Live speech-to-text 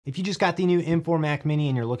If you just got the new M4 Mac Mini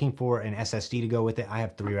and you're looking for an SSD to go with it, I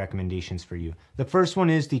have 3 recommendations for you. The first one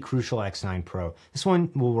is the Crucial X9 Pro. This one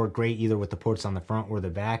will work great either with the ports on the front or the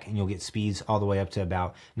back, and you'll get speeds all the way up to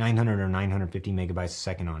about 900 or 950 megabytes a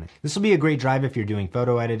second on it. This will be a great drive if you're doing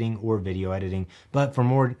photo editing or video editing, but for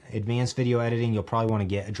more advanced video editing, you'll probably want to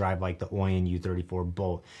get a drive like the Oyen U34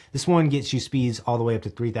 Bolt. This one gets you speeds all the way up to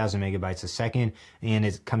 3000 megabytes a second, and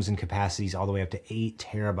it comes in capacities all the way up to 8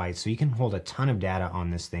 terabytes, so you can hold a ton of data on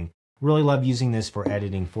this thing. Really love using this for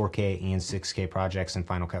editing 4K and 6K projects in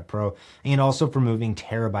Final Cut Pro, and also for moving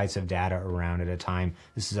terabytes of data around at a time.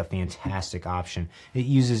 This is a fantastic option. It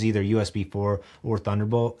uses either USB 4 or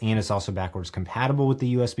Thunderbolt, and it's also backwards compatible with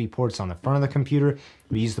the USB ports on the front of the computer.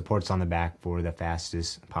 We use the ports on the back for the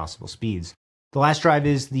fastest possible speeds. The last drive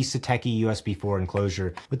is the Satechi USB 4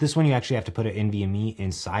 enclosure. With this one, you actually have to put an NVMe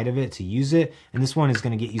inside of it to use it. And this one is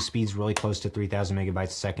going to get you speeds really close to 3000 megabytes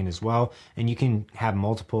a second as well. And you can have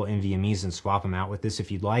multiple NVMes and swap them out with this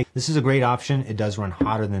if you'd like. This is a great option. It does run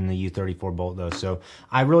hotter than the U34 Bolt though. So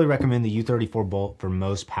I really recommend the U34 Bolt for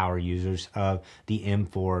most power users of the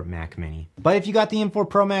M4 Mac Mini. But if you got the M4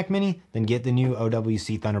 Pro Mac Mini, then get the new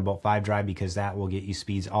OWC Thunderbolt 5 drive, because that will get you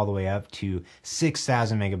speeds all the way up to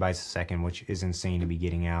 6000 megabytes a second, which is insane to be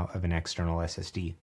getting out of an external SSD.